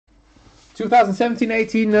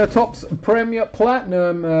2017-18 Topps Premier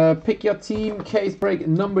Platinum. Pick your team. Case break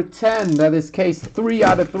number 10. That is case 3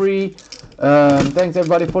 out of 3. Thanks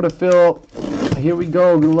everybody for the fill. Here we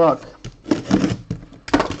go. Good luck.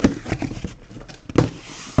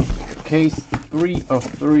 Case 3 of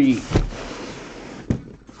 3.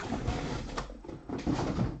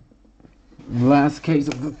 Last case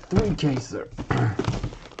of the 3-caser.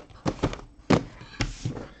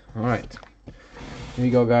 Alright. Here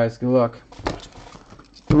you go, guys. Good luck.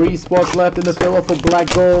 3 spots left in the filler for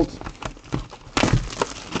black gold.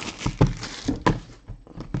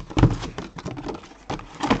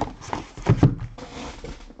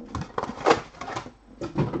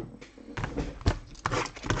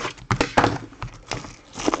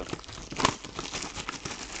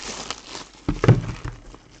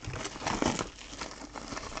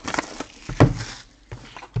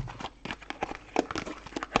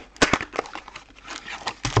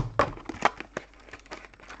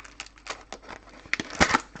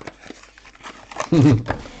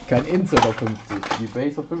 Kein Insert auf 50. Die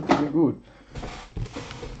Base auf 50 sind gut.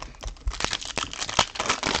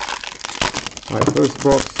 Alright, first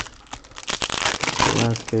box.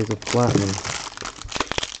 Last case of platinum.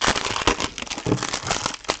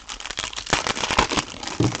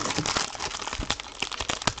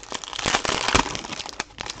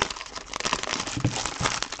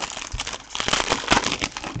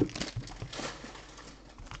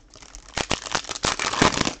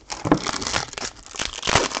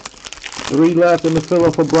 Three left in the filler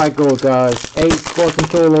for black gold, guys. 8 spots in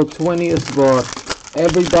total, 20th spot.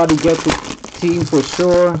 Everybody gets a team for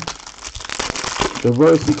sure. The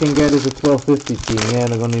worst you can get is a 1250 team. Yeah,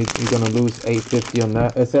 you're gonna lose 850 on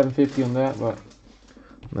that, 750 on that, but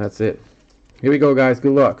that's it. Here we go, guys.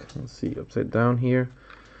 Good luck. Let's see, upside down here.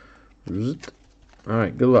 All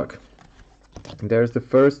right, good luck. There's the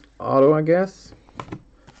first auto, I guess.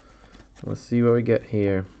 Let's see what we get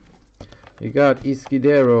here. You got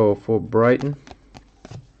Isquidero for Brighton.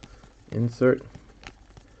 Insert.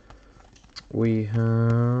 We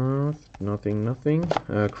have nothing.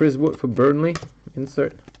 Chris Wood for Burnley.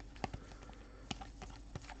 Insert.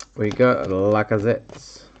 We got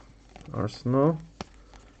Lacazette. Arsenal.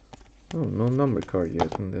 Oh, no number card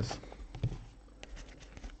yet in this.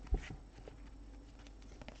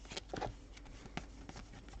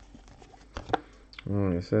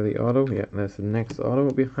 Alright, is that the auto? Yeah, that's the next auto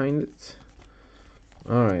behind it.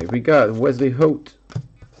 Alright, we got Wesley Holt,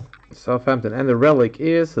 Southampton, and the relic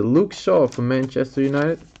is Luke Shaw from Manchester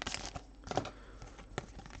United.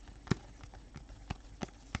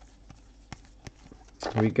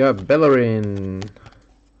 We got Bellerin,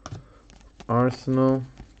 Arsenal,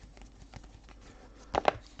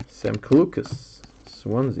 Sam Clucas,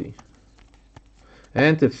 Swansea.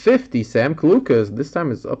 And to 50, Sam Clucas. This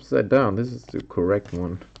time it's upside down. This is the correct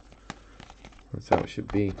one. That's how it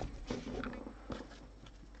should be.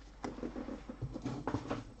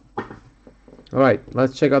 Alright,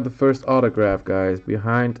 let's check out the first autograph, guys,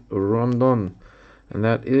 behind Rondon. And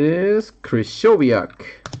that is Krychowiak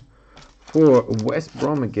for West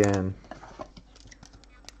Brom again.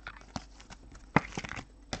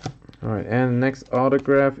 Alright, and the next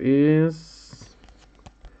autograph is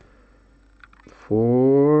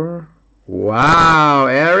for... Wow,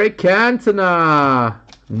 Eric Cantona!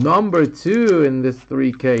 Number 2 in this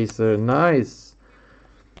 3-caser. Nice.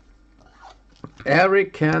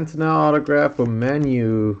 Eric Cantona autograph for Man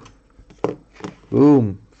U.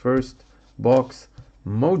 Boom. First box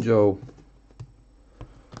mojo.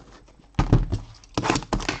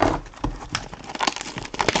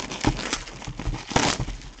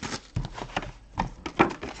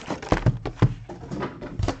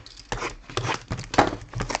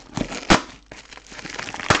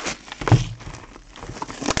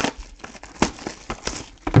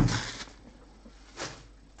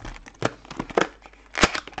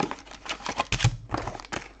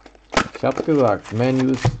 Ich hab's gesagt,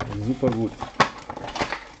 Menü ist super gut.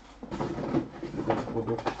 Das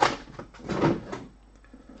Produkt.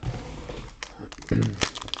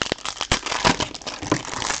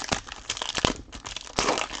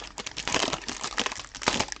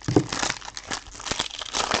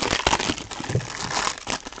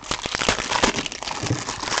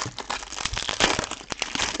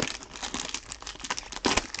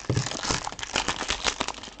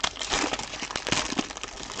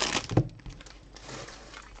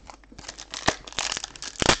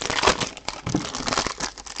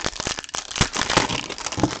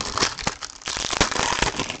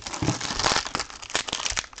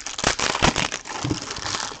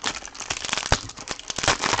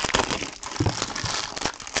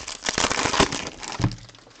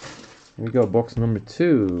 Here we go, box number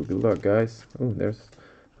 2. Good luck, guys. Oh, there's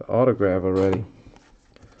the autograph already.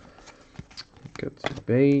 Got to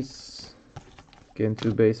base. Again,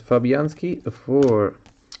 to base. Fabianski for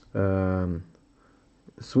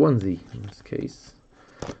Swansea, in this case.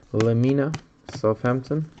 Lemina,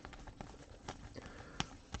 Southampton.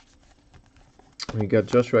 We got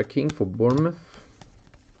Joshua King for Bournemouth.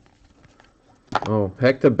 Oh,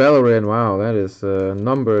 Hector Bellerin, wow, that is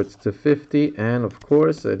numbered to 50, and of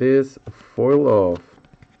course it is foil off.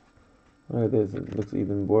 Oh, it is, it looks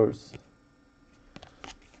even worse.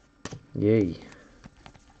 Yay.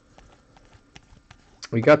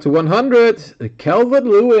 We got to 100,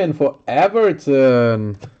 Calvert-Lewin for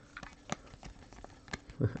Everton.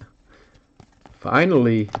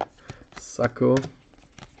 Finally, Sacco.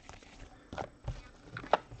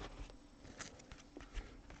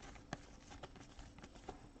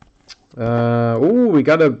 Ooh, we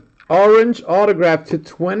got a orange autograph to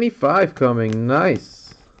 25 coming.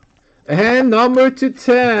 Nice. And number to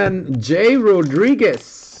 10, J.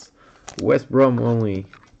 Rodriguez. West Brom only.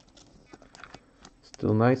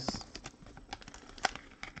 Still nice.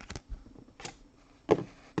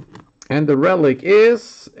 And the relic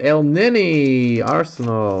is El Nini,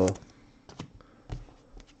 Arsenal.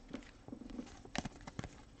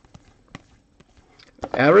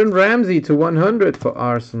 Aaron Ramsey to 100 for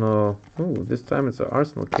Arsenal. Oh, this time it's an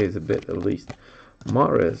Arsenal case a bit at least.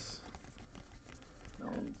 Morris.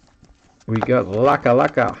 We got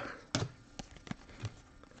Laka.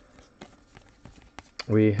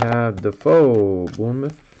 We have Defoe,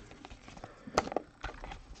 Bournemouth.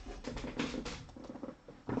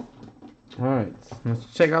 Alright, let's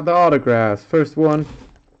check out the autographs. First one.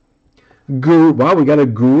 Wow, we got a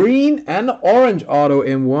green and orange auto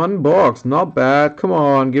in one box. Not bad. Come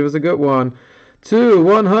on, give us a good one.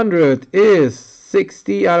 100 is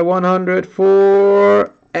 60 out of 100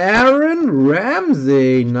 for Aaron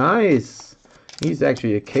Ramsey. Nice. He's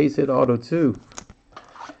actually a case hit auto too.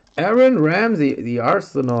 Aaron Ramsey, the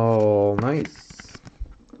Arsenal. Nice.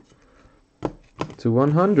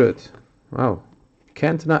 100. Wow.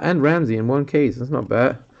 Cantona and Ramsey in one case. That's not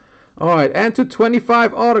bad. Alright, and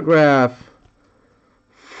 25 autograph.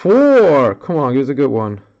 4. Come on, give us a good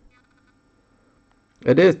one.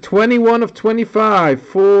 It is 21 of 25.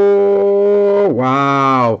 4.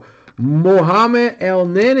 Wow. Mohamed El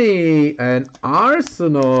Nini and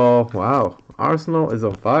Arsenal. Wow. Arsenal is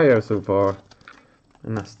on fire so far.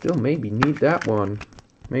 And I still maybe need that one.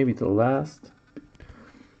 Maybe the last.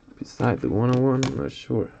 Beside the 101. I'm not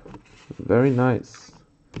sure. Very nice.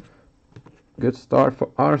 Good start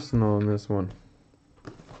for Arsenal in this one.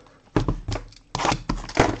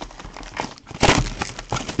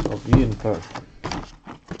 Auf jeden Fall.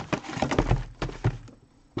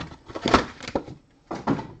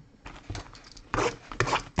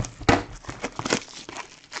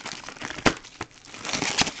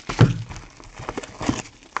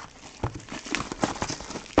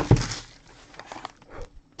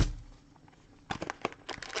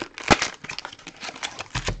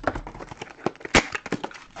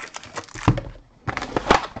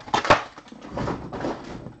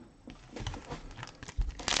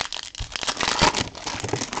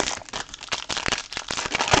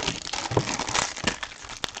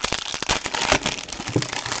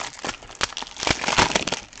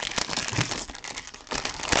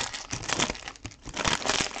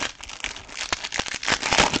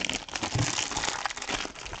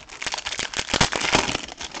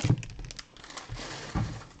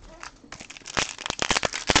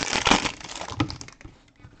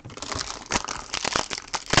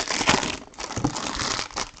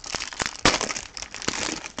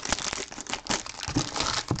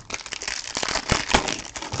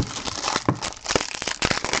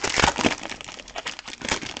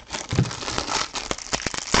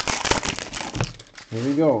 Here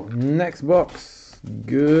we go. Next box.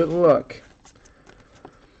 Good luck.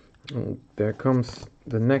 Oh, there comes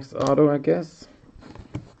the next auto, I guess.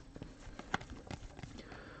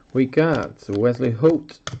 We got Wesley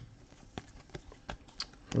Holt.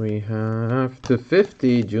 We have to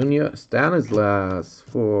 50 Junior Stanislas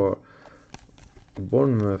for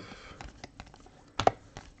Bournemouth.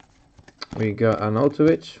 We got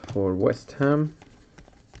Arnautovic for West Ham.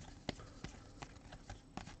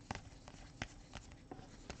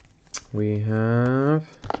 We have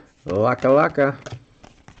Laka.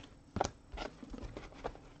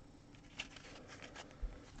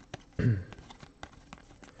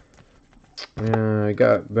 I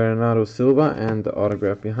got Bernardo Silva and the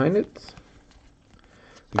autograph behind it.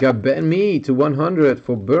 We got Ben Mee to 100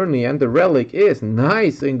 for Burnley, and the relic is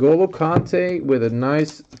nice. N'Golo Kante with a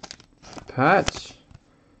nice patch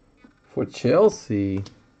For Chelsea.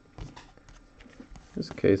 This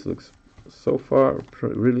case looks so far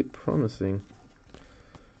really promising.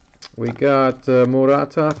 We got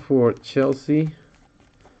Morata for Chelsea.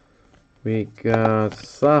 We got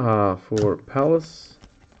Saha for Palace.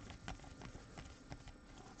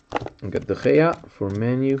 We got De Gea for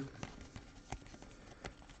Man U.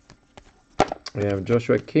 We have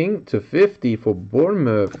Joshua King to 50 for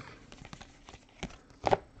Bournemouth.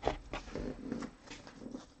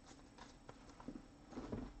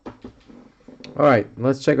 Alright,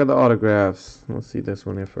 let's check out the autographs. Let's see this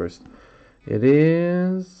one here first. It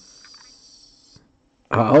is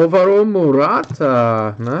Alvaro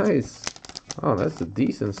Morata. Nice. Oh, that's a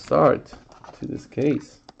decent start to this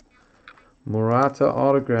case. Morata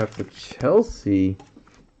autograph for Chelsea.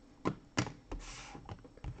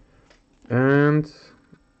 And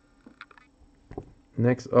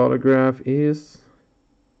next autograph is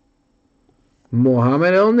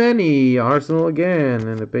Mohamed El Neni, Arsenal again,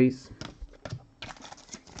 and the base.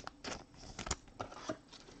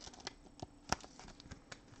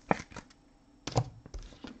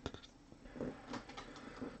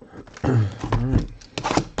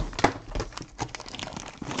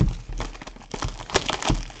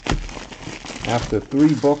 After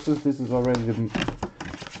 3 boxes, this is already the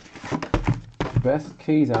best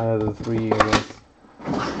case out of the 3, I guess.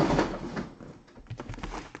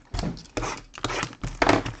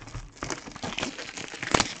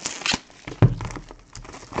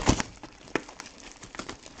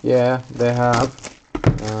 Yeah, they have.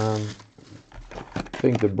 I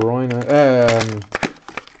think De Bruyne,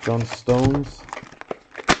 John Stones,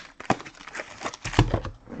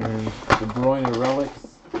 and De Bruyne relics.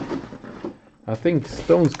 I think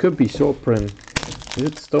Stones could be short print. Is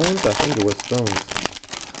it Stones? I think it was Stones.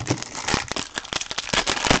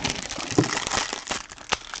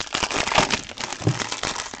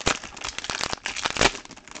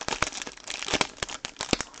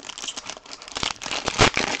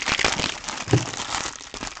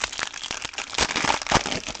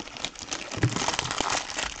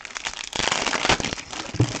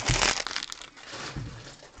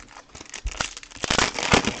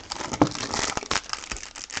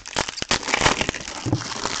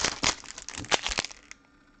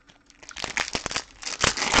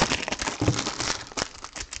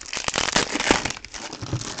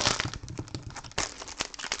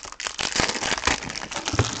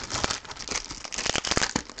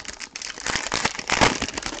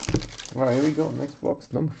 Alright, here we go. Next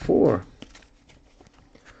box, number 4.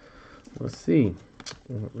 Let's see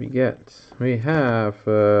what we get. We have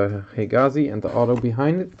Hegazi and the auto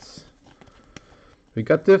behind it. We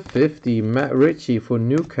got the 50, Matt Ritchie for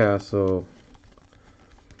Newcastle.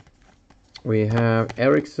 We have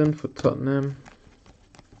Ericsson for Tottenham.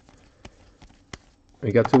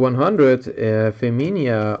 We got to 100,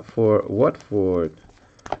 Feminia for Watford.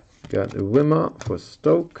 We got Wimmer for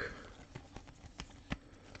Stoke.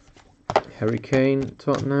 Harry Kane,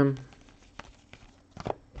 Tottenham.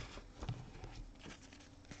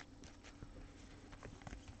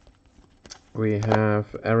 We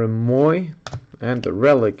have Aaron Moy, and the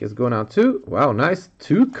relic is going out to, wow, nice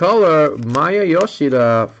 2-color Maya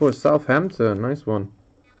Yoshida for Southampton. Nice one.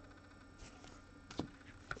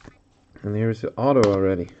 And here's the auto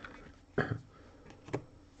already.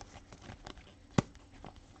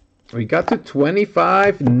 We got to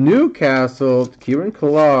 25, Newcastle, Kieran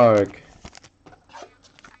Clark.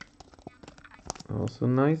 Also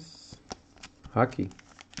nice. Hockey.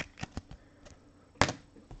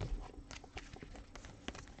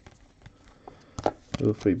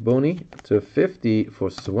 Wilfried Boney to 50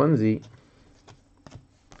 for Swansea.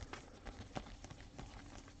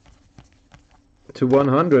 To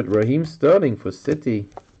 100, Raheem Sterling for City.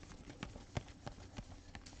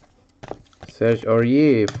 Serge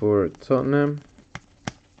Aurier for Tottenham.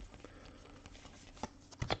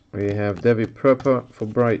 We have David Prepper for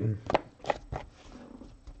Brighton.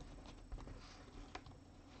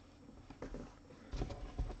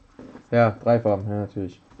 Ja, 3 Farben, ja,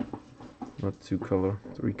 natürlich. Not 2-color,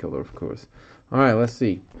 3-color, of course. Alright, let's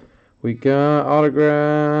see. We got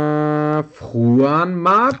autograph Juan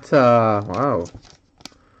Mata. Wow.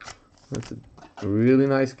 That's a really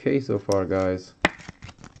nice case so far, guys.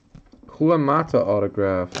 Juan Mata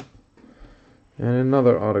autograph. And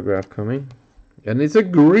another autograph coming. And it's a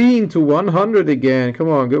green to 100 again. Come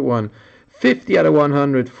on, good one. 50 out of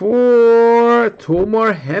 100 for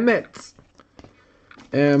Tomor Hemet.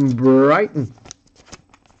 And Brighton.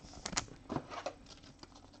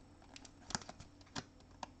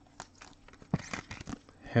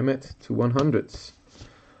 Hemet to 100s.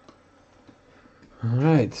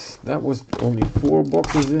 Alright, that was only 4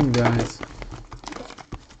 boxes in, guys.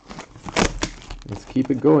 Let's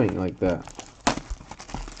keep it going like that.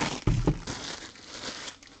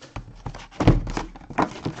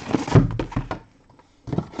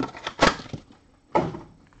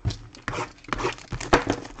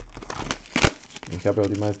 Ich habe ja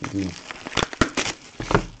auch die meisten Teams.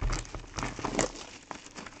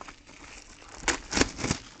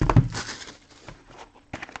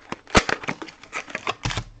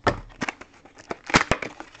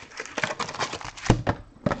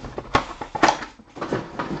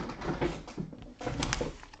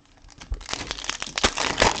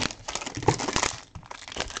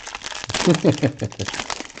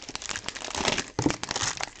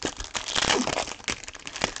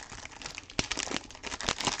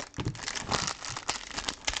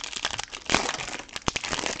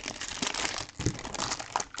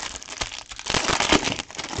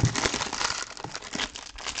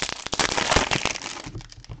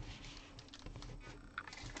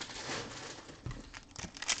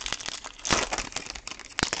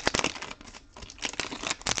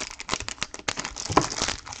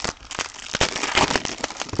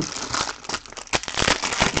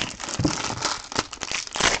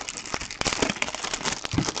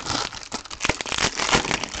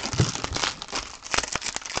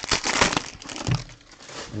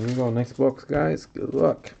 Here we go, next box, guys. Good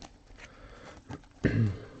luck.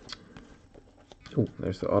 Oh,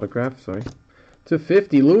 there's the autograph, sorry.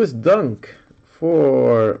 250, Lewis Dunk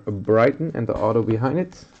for Brighton and the auto behind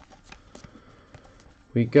it.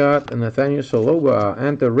 We got a Nathaniel Shaloba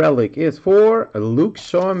and the relic is for Luke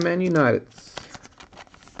Shaw, Man United.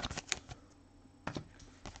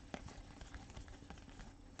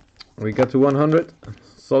 We got to 100,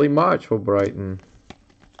 Solly March for Brighton.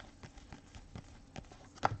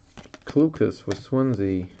 Klukas for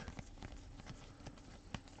Swansea.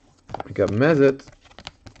 We got Mezet,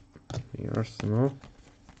 the Arsenal.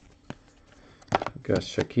 We got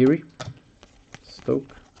Shaqiri,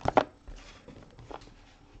 Stoke.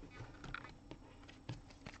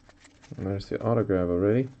 And there's the autograph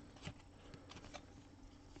already.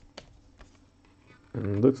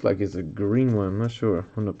 And it looks like it's a green one, I'm not sure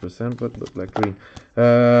 100%, but looks like green.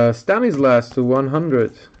 Stanislas to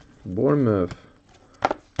 100, Bournemouth.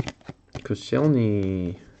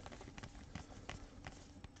 Koscielny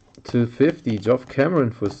 250, Geoff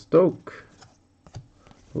Cameron for Stoke.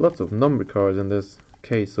 Lots of number cards in this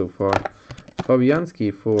case so far.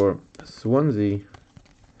 Fabianski for Swansea.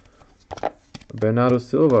 Bernardo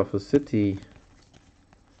Silva for City.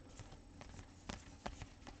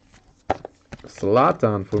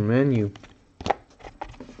 Zlatan for Man U.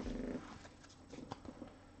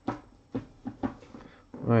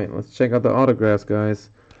 Alright, let's check out the autographs, guys.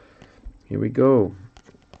 Here we go.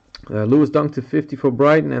 Lewis Dunk to 50 for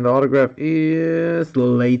Brighton, and the autograph is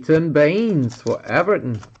Leighton Baines for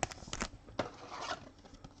Everton.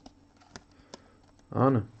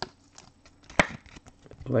 Anna.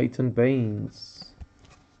 Leighton Baines.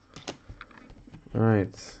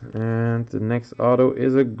 Alright, and the next auto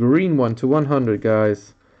is a green one to 100,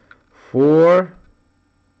 guys.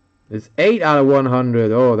 It's 8 out of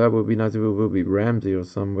 100. Oh, that would be nice if it would be Ramsey or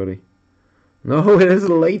somebody. No, it is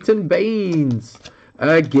Leighton Baines.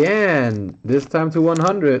 Again, this time to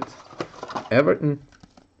 100. Everton.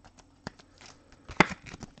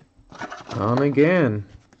 On again.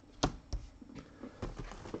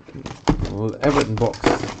 Well, Everton box.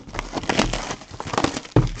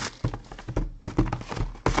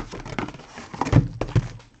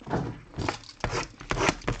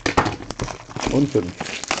 Unten.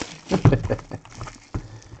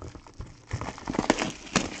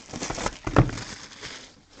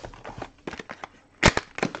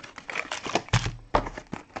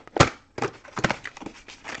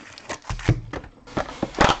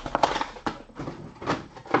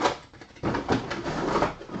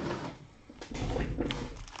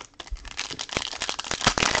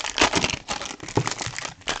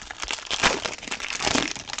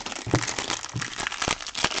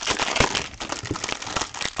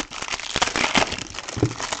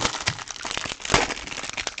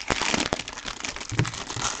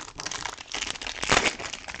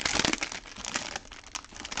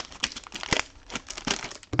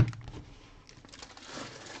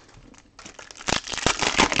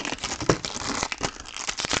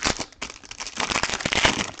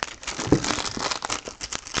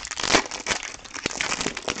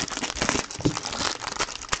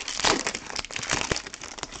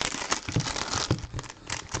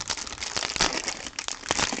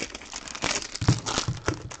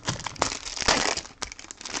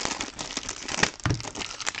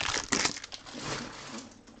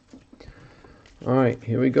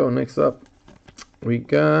 Here we go. Next up, we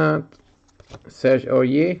got Serge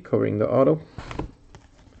Aurier covering the auto.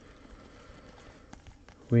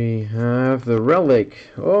 We have the relic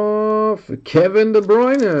of Kevin De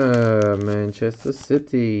Bruyne, Manchester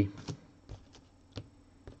City.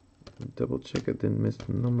 Double check I didn't miss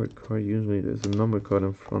the numbered card. Usually there's a number card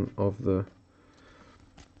in front of the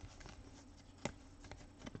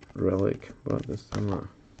relic, but this time not.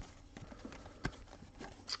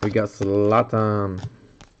 We got Zlatan.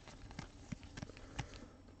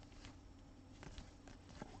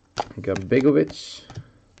 We got Begovic.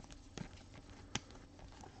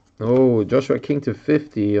 Oh, Joshua King to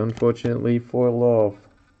 50, unfortunately for love.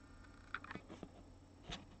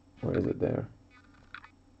 Where is it there?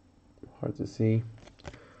 Hard to see.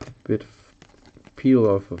 Bit peel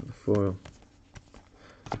off of the foil.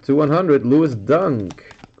 To 100, Lewis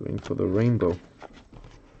Dunk, going for the rainbow.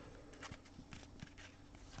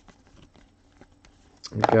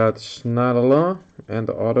 We got Schneiderlin and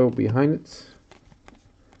the auto behind it.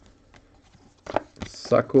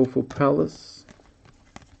 Sacco for Palace.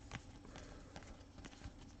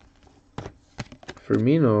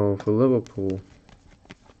 Firmino for Liverpool.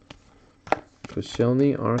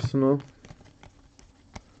 Koscielny, Arsenal.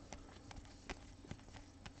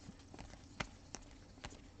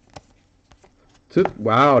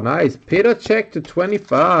 Wow, nice. Peter check to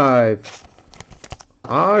 25.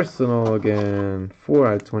 Arsenal again. 4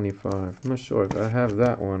 out of 25. I'm not sure if I have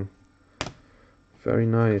that one. Very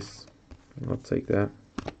nice. I'll take that.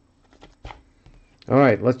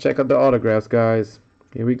 Alright, let's check out the autographs, guys.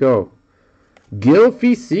 Here we go.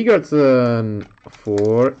 Gylfi Sigurdsson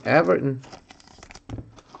for Everton.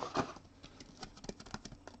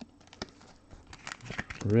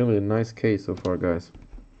 Really a nice case so far, guys.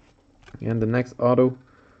 And the next auto,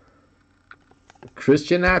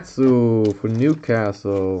 Christian Atsu for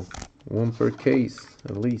Newcastle. 1 per case,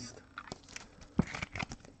 at least.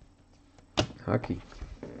 Hockey.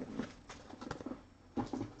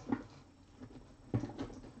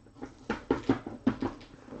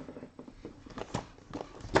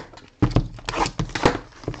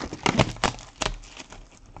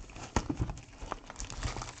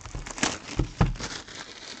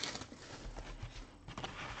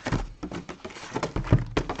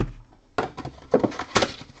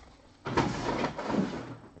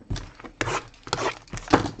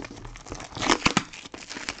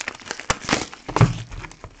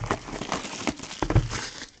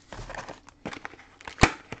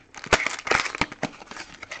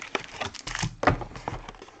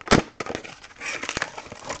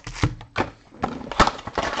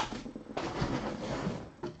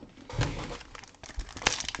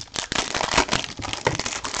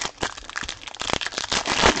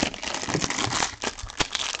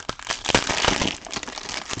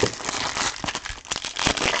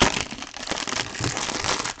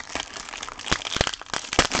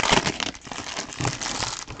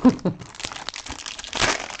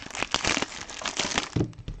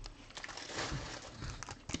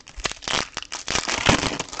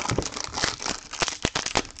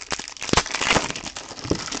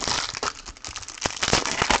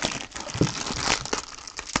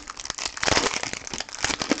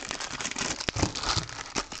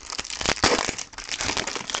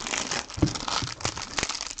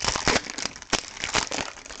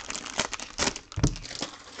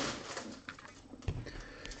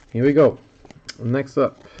 Here we go. Next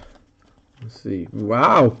up, let's see.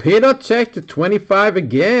 Wow, Peter check to 25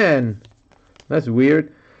 again. That's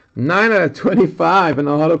weird. 9 out of 25, and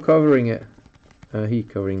auto covering it. He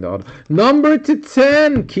covering the auto. Number to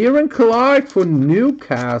 10, Kieran Clark for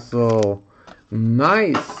Newcastle.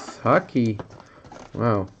 Nice hockey.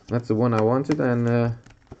 Wow, that's the one I wanted, and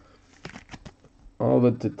all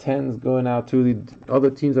the 10s going out to the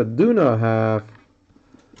other teams that do not have.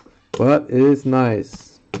 But it is nice.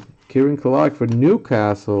 Kieran Clark for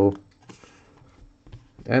Newcastle.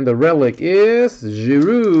 And the relic is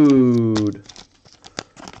Giroud.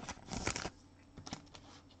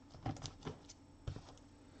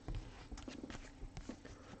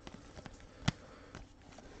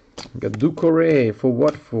 Got Doucouré for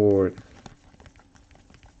Watford.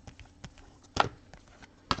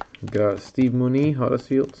 Got Steve Mooney,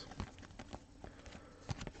 Huddersfield.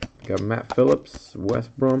 Got Matt Phillips,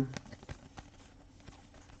 West Brom.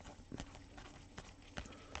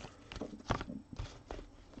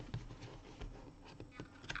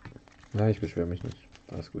 Ja, ich beschwere mich nicht.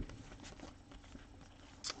 Alles gut.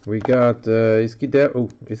 We got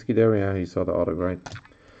Iskidera. Yeah, you saw the auto, right?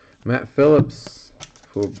 Matt Phillips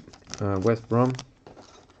for West Brom.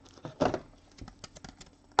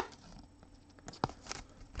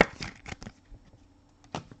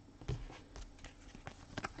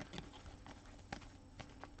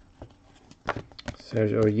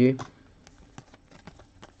 Serge Aurier.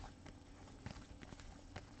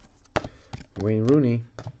 Wayne Rooney.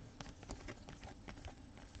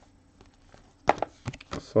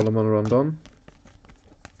 Solomon Rondon.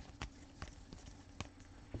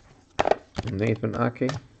 Nathan Ake.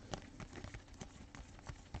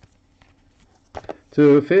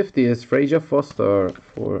 250 is Fraser Foster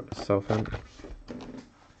for Southampton.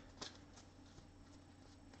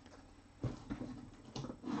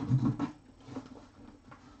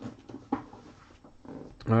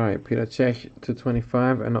 Alright, Peter Cech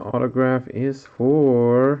 225, and the autograph is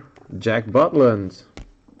for Jack Butland.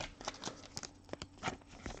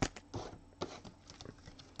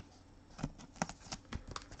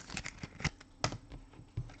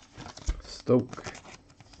 Stoke.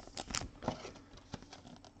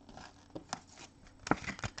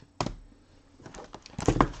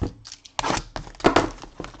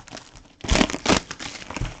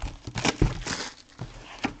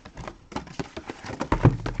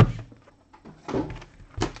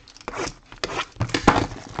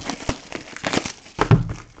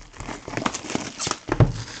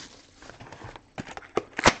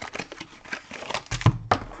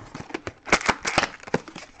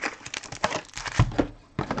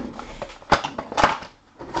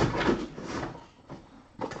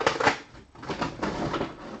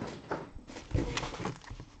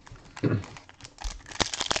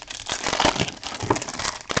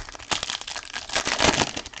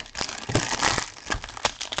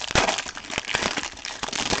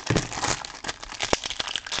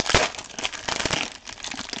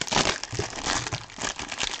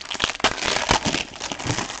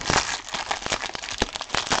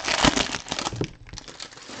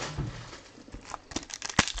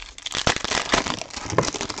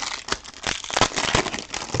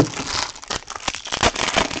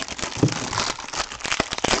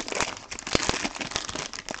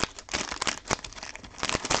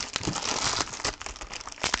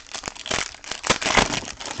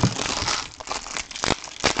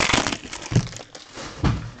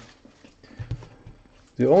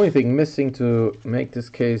 The only thing missing to make this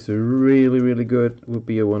case really good would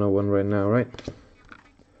be a 101 right now, right?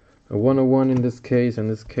 A 101 in this case, and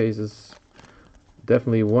this case is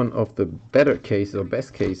definitely one of the better cases or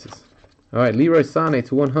best cases. Alright, Leroy Sané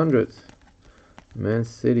to 100. Man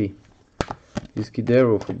City.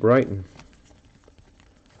 Iskidero for Brighton.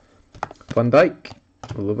 Van Dijk,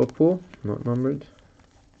 Liverpool, not numbered.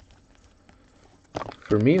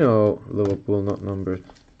 Firmino, Liverpool, not numbered.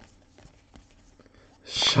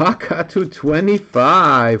 Xhaka to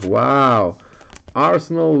 25. Wow.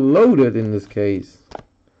 Arsenal loaded in this case.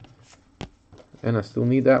 And I still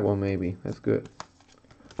need that one maybe. That's good.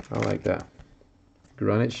 I like that.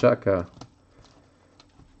 Granit Xhaka.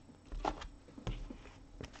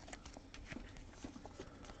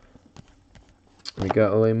 We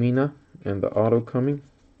got Lemina and the auto coming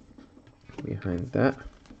behind that.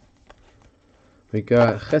 We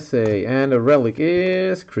got Jesse, and the relic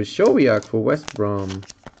is Krychowiak for West Brom.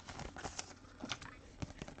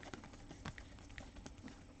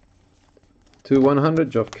 To 100,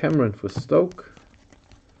 Geoff Cameron for Stoke.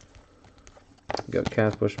 We got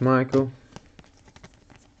Kasper Schmeichel.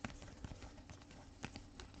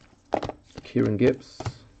 Kieran Gibbs.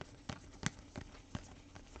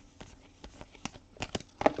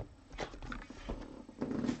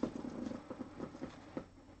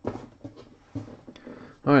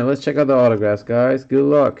 Alright, let's check out the autographs, guys. Good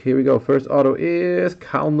luck. Here we go. First auto is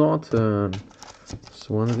Kyle Naughton.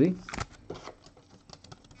 Swansea.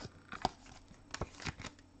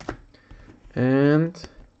 And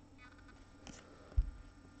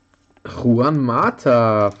Juan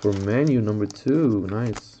Mata for Man U number 2.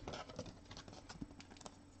 Nice.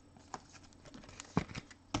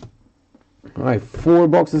 Alright, 4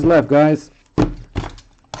 boxes left, guys.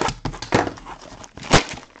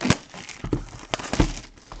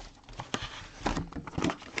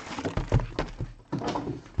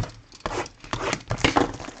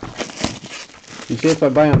 Cheers bei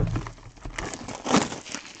Bayern.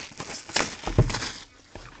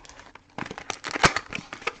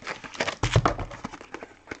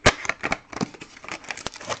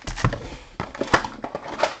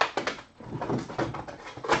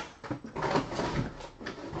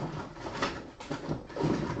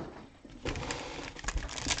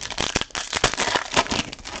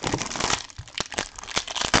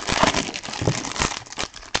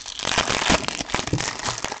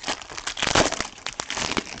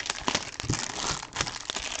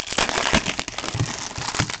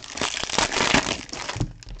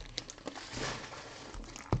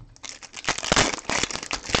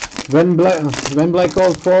 Wenn Black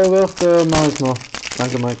Gold voll wird, mache ich noch.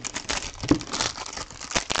 Thank you, Mike.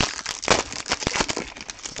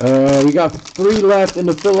 We got 3 left in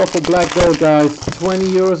the fill up for Black Gold, guys. 20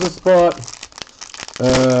 euros a spot.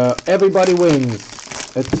 Everybody wins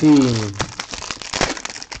a team.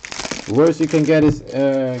 Worst you can get is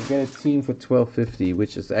get a team for 12.50,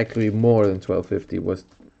 which is actually more than 12.50. Was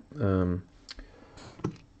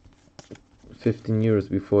 15 euros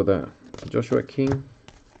before that. Joshua King,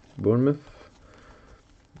 Bournemouth.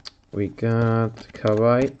 We got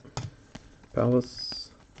Kawhi Palace.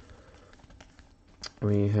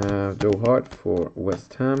 We have Joe Hart for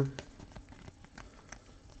West Ham.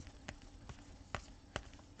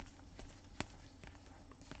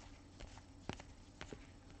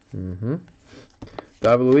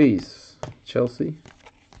 David Luiz, Chelsea.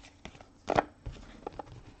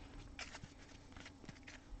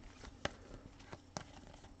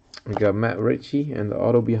 We got Matt Ritchie and the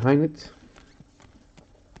auto behind it.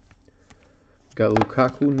 Got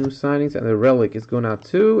Lukaku, new signings, and the relic is going out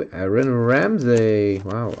to Aaron Ramsey.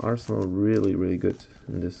 Wow, Arsenal really, really good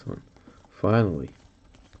in this one. Finally.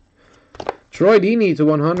 Troy Deeney to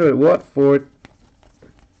 100, Watford.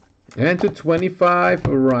 And to 25,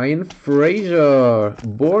 Ryan Fraser,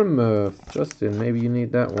 Bournemouth. Justin, maybe you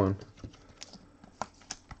need that one.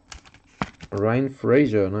 Ryan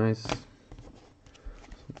Fraser, nice. Some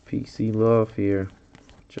PC love here,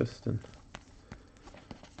 Justin.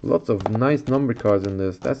 Lots of nice number cards in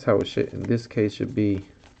this. That's how it should, in this case, should be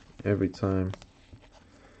every time.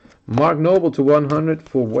 Mark Noble to 100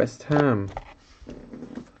 for West Ham.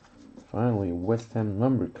 Finally, West Ham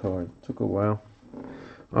number card. Took a while.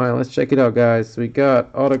 Alright, let's check it out, guys. We got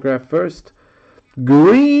autograph first.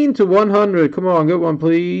 Green to 100. Come on, good one,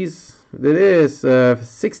 please. It is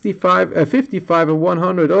 55 and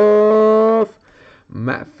 100 off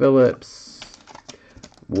Matt Phillips.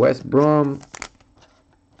 West Brom.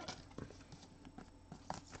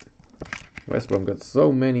 West Brom got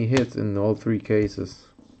so many hits in all 3 cases.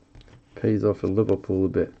 Pays off for Liverpool a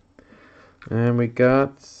bit. And we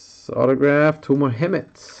got autograph Tomo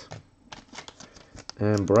Hemmett.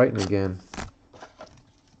 And Brighton again.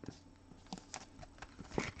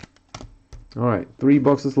 Alright, 3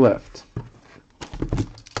 boxes left.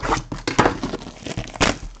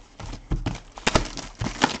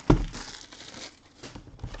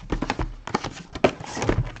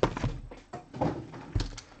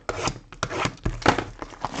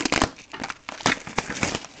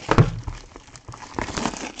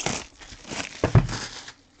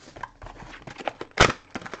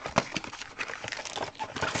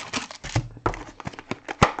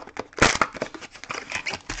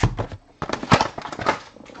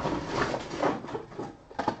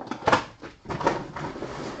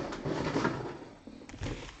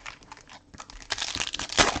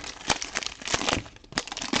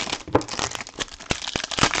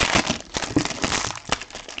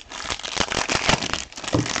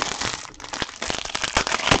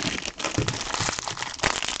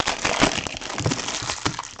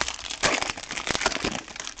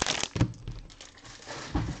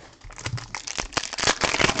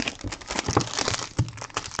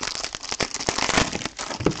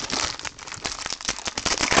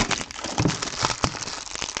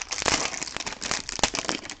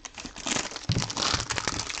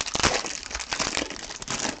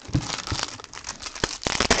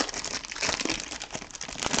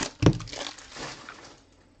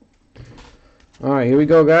 Alright, here we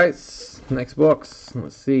go, guys. Next box.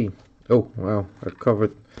 Let's see. Oh, wow. I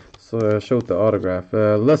covered. So I showed the autograph.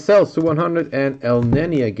 Lascelles to 100 and El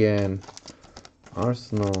Neni again.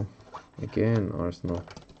 Arsenal. Again, Arsenal.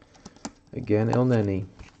 Again, El Neni.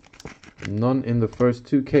 None in the first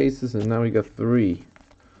 2 cases, and now we got 3.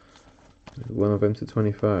 One of them to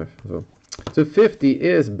 25. So to 50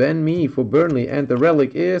 is Ben Mee for Burnley, and the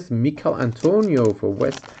relic is Mikel Antonio for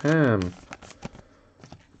West Ham.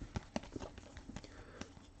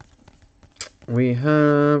 We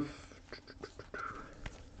have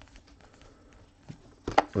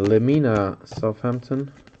Lemina,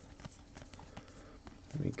 Southampton.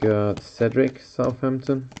 We got Cedric,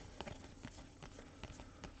 Southampton.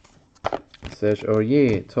 Serge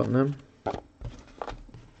Aurier, Tottenham.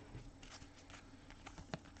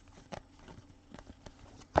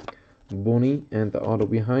 Boni and the auto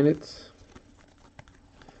behind it.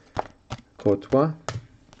 Courtois.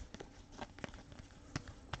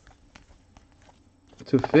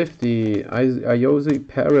 To 50, Ayoze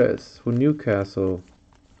Perez for Newcastle.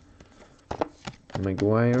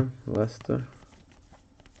 Maguire, Leicester.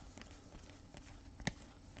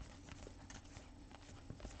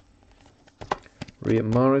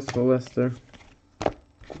 Riyad Mahrez for Leicester.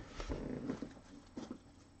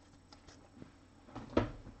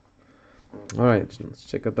 Alright, let's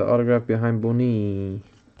check out the autograph behind Boni.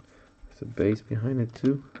 There's a base behind it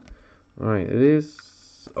too. Alright, it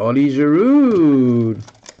is Oli Giroud.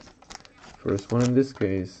 First one in this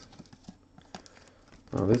case.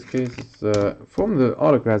 Now this case is from the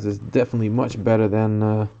autographs is definitely much better than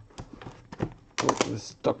what was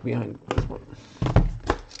stuck behind this one.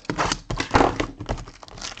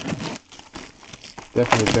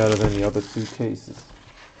 Definitely better than the other two cases.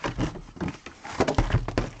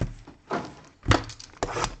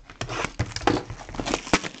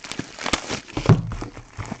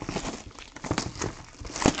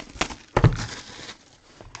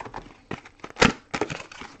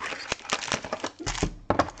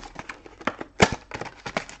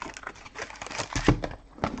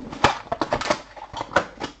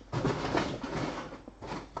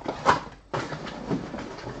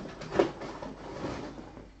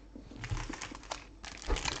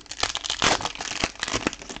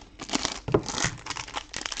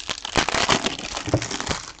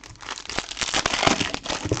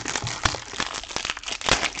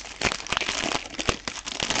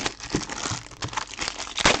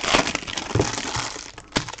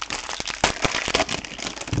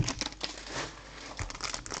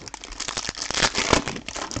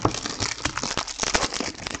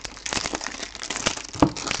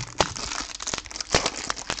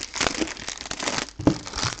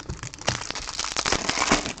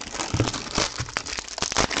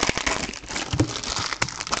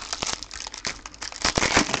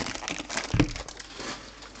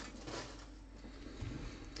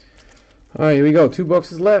 Alright, here we go. 2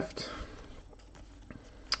 boxes left.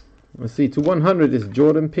 Let's see. To 100 is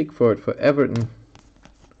Jordan Pickford for Everton.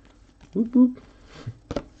 Whoop whoop.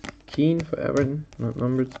 Keane for Everton, not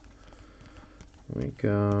numbered. We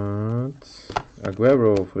got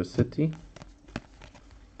Aguero for City.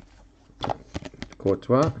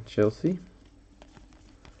 Courtois, Chelsea.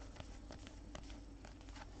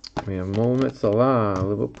 We have Mohamed Salah,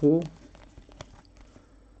 Liverpool.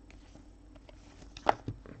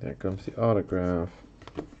 There comes the autograph.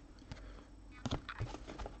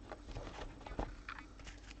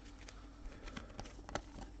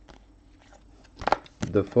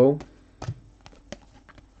 Defoe.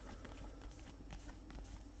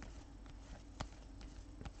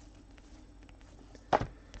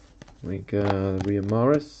 We got Riyad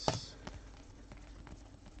Mahrez.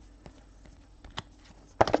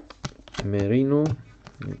 Merino,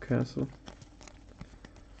 Newcastle.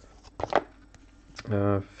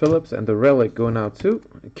 Phillips and the relic going out to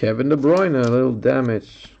Kevin De Bruyne. A little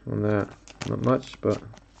damage on that. Not much, but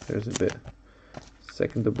there's a bit.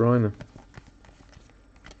 Second De Bruyne.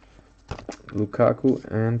 Lukaku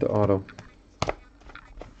and the auto.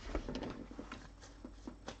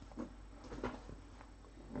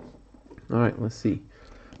 Alright, let's see.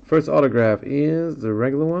 First autograph is the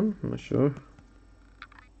regular one. I'm not sure.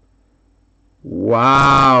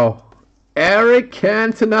 Wow! Eric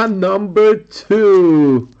Cantona number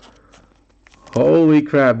 2. Holy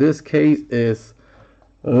crap, this case is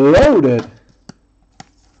loaded.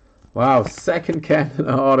 Wow, second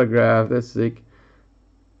Cantona autograph. That's sick.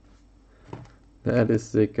 That is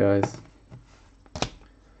sick, guys.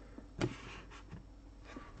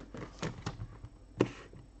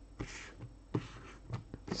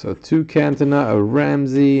 So 2 Cantona, a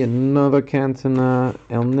Ramsey, another Cantona,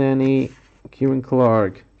 El Neni, Kieran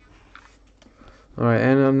Clark. Alright,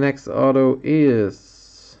 and our next auto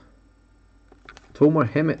is Tomer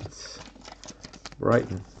Hemet,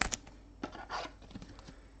 Brighton.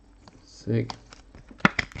 Sick.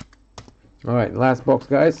 Alright, last box,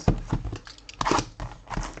 guys.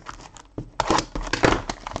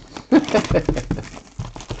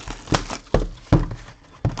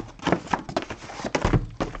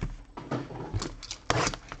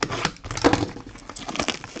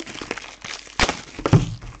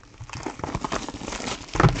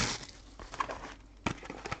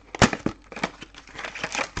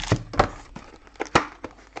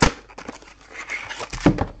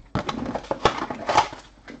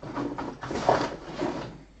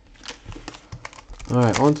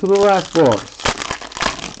 Alright, on to the last box.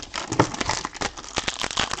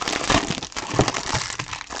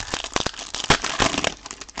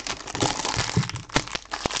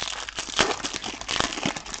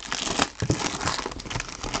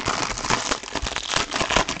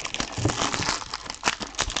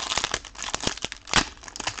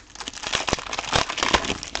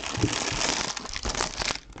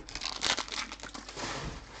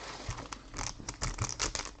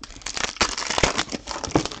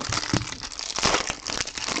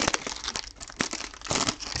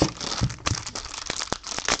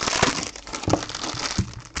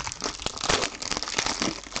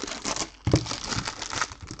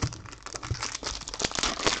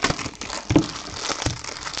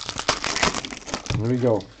 Here we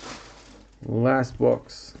go. Last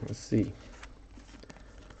box. Let's see.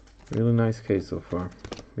 Really nice case so far.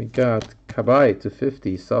 We got Kabai to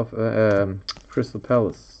 50, Crystal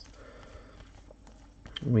Palace.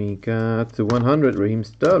 We got to 100, Raheem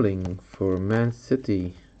Sterling for Man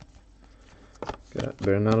City. Got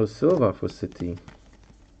Bernardo Silva for City.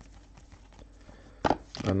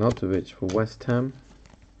 Arnautovic for West Ham.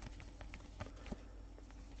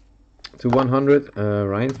 To 100,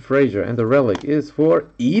 Ryan Fraser, and the relic is for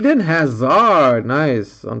Eden Hazard.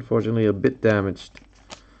 Nice. Unfortunately, a bit damaged.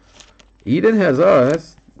 Eden Hazard,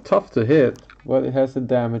 that's tough to hit, but it has the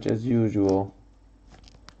damage as usual.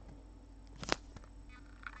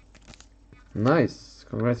 Nice.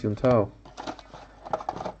 Congrats, Yuntao.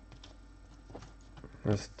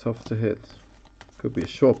 That's tough to hit. Could be a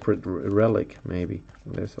short print relic, maybe.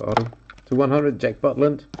 There's auto. To 100, Jack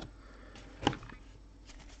Butland.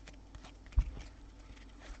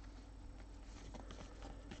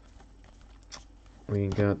 We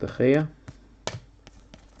got De Gea.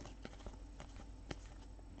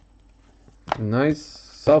 Nice.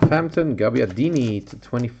 Southampton, Gabbiadini to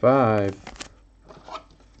 25.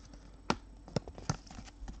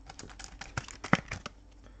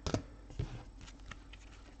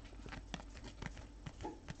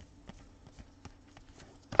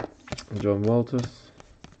 John Walters.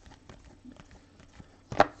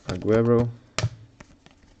 Aguero.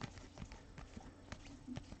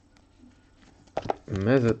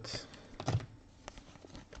 Mesut.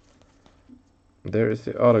 There is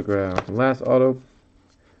the autograph. Last auto.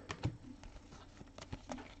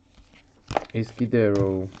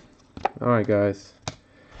 Escudero. Alright guys.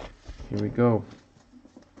 Here we go.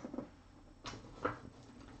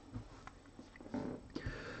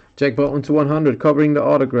 Jack Butland to 100, covering the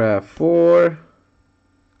autograph for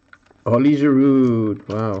Oli Giroud.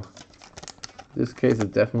 Wow. This case is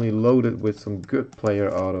definitely loaded with some good player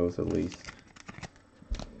autos at least.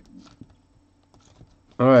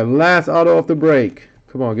 Alright, last auto of the break.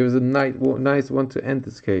 Come on, give us a nice one to end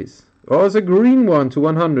this case. Oh, it's a green one to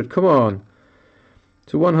 100. Come on.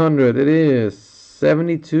 To 100, it is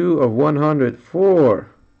 72 of 104.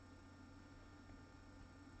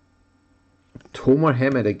 Tomar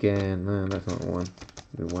Hemet again. No, that's not one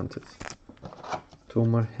we wanted.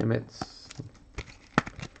 Tomar Hemet.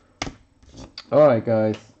 Alright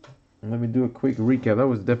guys, let me do a quick recap. That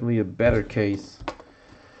was definitely a better case.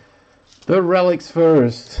 The relics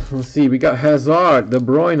first. Let's see, we got Hazard, De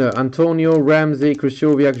Bruyne, Antonio, Ramsey,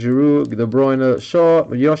 Krychowiak, Giroud, De Bruyne, Shaw,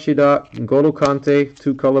 Yoshida, N'Golo Kante,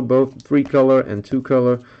 2-color both, 3-color and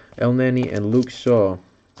 2-color, El Neni and Luke Shaw.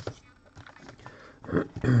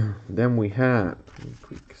 Then we have, let me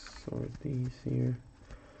quick sort these here.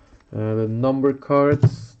 The number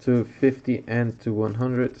cards to 50 and to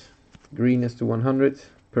 100. Green is to 100,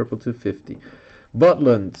 purple to 50.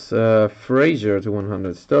 Butland, Fraser to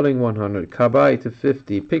 100, Sterling 100, Cabaye to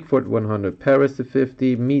 50, Pickford 100, Paris to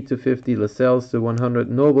 50, Me to 50, Lascelles to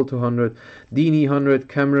 100, Noble to 100, Deeney 100,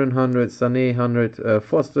 Cameron 100, Sané 100,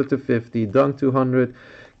 Foster to 50, Dunk to 100,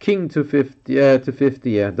 King to 50,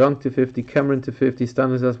 Dunk to 50, Cameron to 50,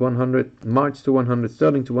 Stanislas 100, March to 100,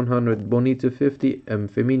 Sterling to 100, Boni to 50,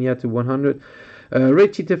 Feminia to 100,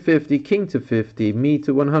 Richie to 50, King to 50, Me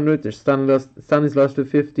to 100, Stanislas to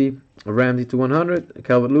 50, Randy to 100,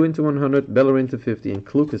 Calvert-Lewin to 100, Bellerin to 50, and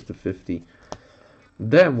Klukas to 50.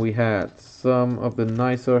 Then we had some of the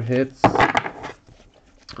nicer hits.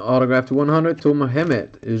 Autograph to 100, Thomas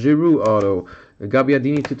Hemet, Giroud auto,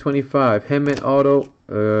 Gabbiadini to 25, Hemet auto,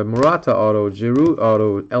 Morata auto, Giroud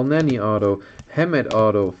auto, El Neni auto, Hemet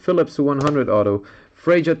auto, Phillips to 100 auto,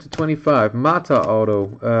 Fraser to 25, Mata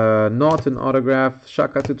auto, Norton autograph,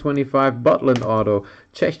 Shaka to 25, Butland auto,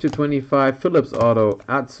 Czech to 25, Phillips auto,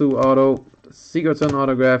 Atsu auto, Sigurdsson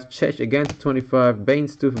autograph, Czech again to 25,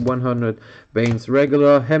 Baines to 100, Baines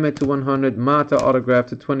regular, Hemet to 100, Mata autograph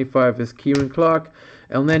to 25 is Kieran Clark,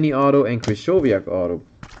 El Neni auto, and Krychowiak auto.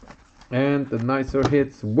 And the nicer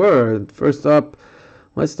hits were, first up,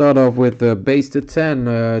 let's start off with the base to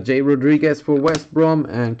 10, Jay Rodriguez for West Brom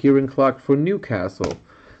and Kieran Clark for Newcastle.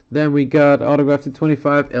 Then we got autograph to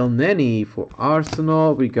 25, El Neni for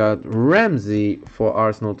Arsenal. We got Ramsey for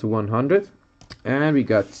Arsenal to 100. And we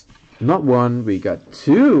got, not one, we got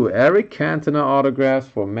two Eric Cantona autographs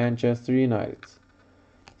for Manchester United.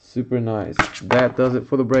 Super nice. That does it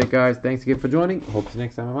for the break, guys. Thanks again for joining. Hope to see you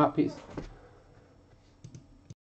next time. I'm out. Peace.